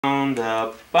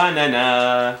The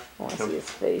banana. I want to see his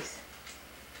face.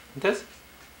 This?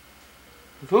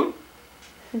 Food?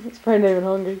 He's probably not even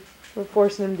hungry. We're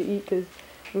forcing him to eat because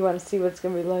we want to see what it's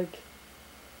going to be like.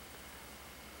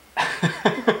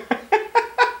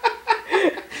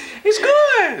 It's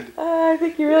good! I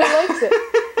think he really likes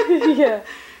it. Yeah.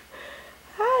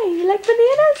 Hi, you like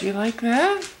bananas? Do you like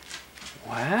that?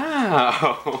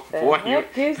 Wow. The Boy,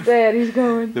 heck is that? He's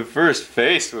going. the first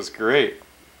face was great.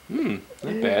 Not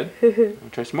bad. Want to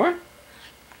try some more?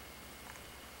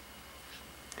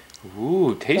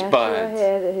 Ooh, taste Joshua buds.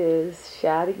 had his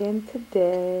shot again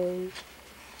today.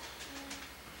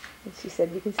 And she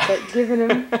said you can start giving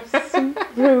him some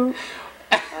fruit.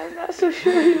 I'm not so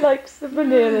sure he likes the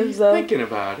bananas He's though. thinking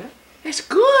about it. It's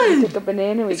We good. took a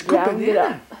banana, we It's good ground it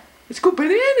banana. up. It's good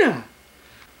banana.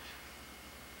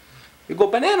 You go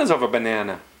bananas over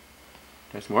banana.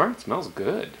 There's more? It smells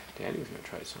good. Daddy's gonna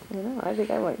try some. I know, I think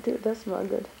I might too. It does smell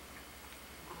good.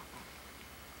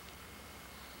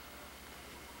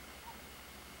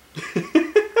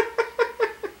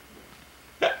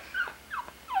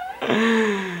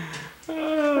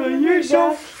 Oh, do you you're think,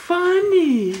 so Josh?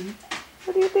 funny.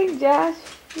 What do you think, Josh?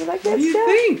 You like that What do you stuff?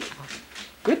 think?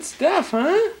 Good stuff,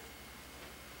 huh?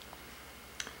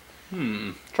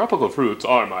 Tropical fruits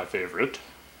are my favorite.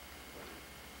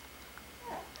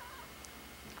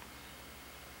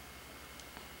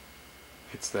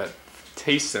 It's that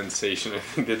taste sensation, I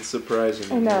think, that's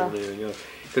surprising. I know.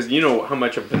 Because you know how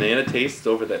much a banana tastes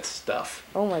over that stuff.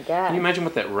 Oh my Can god. you imagine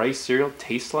what that rice cereal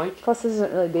tastes like? Plus this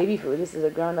isn't really baby food. This is a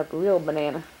ground up real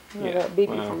banana. Not that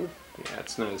baby well, food. yeah,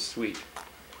 it's not as sweet.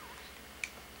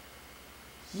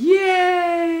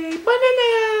 Yay!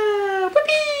 Banana!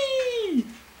 Whippy!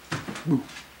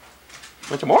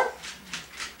 Want some more?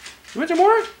 You want some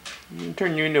more? I'm gonna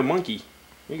turn you into a monkey.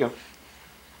 Here you go.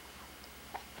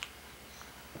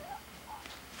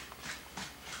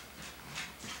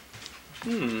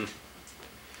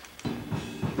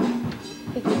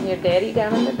 You can hear Daddy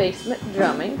down in the basement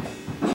drumming.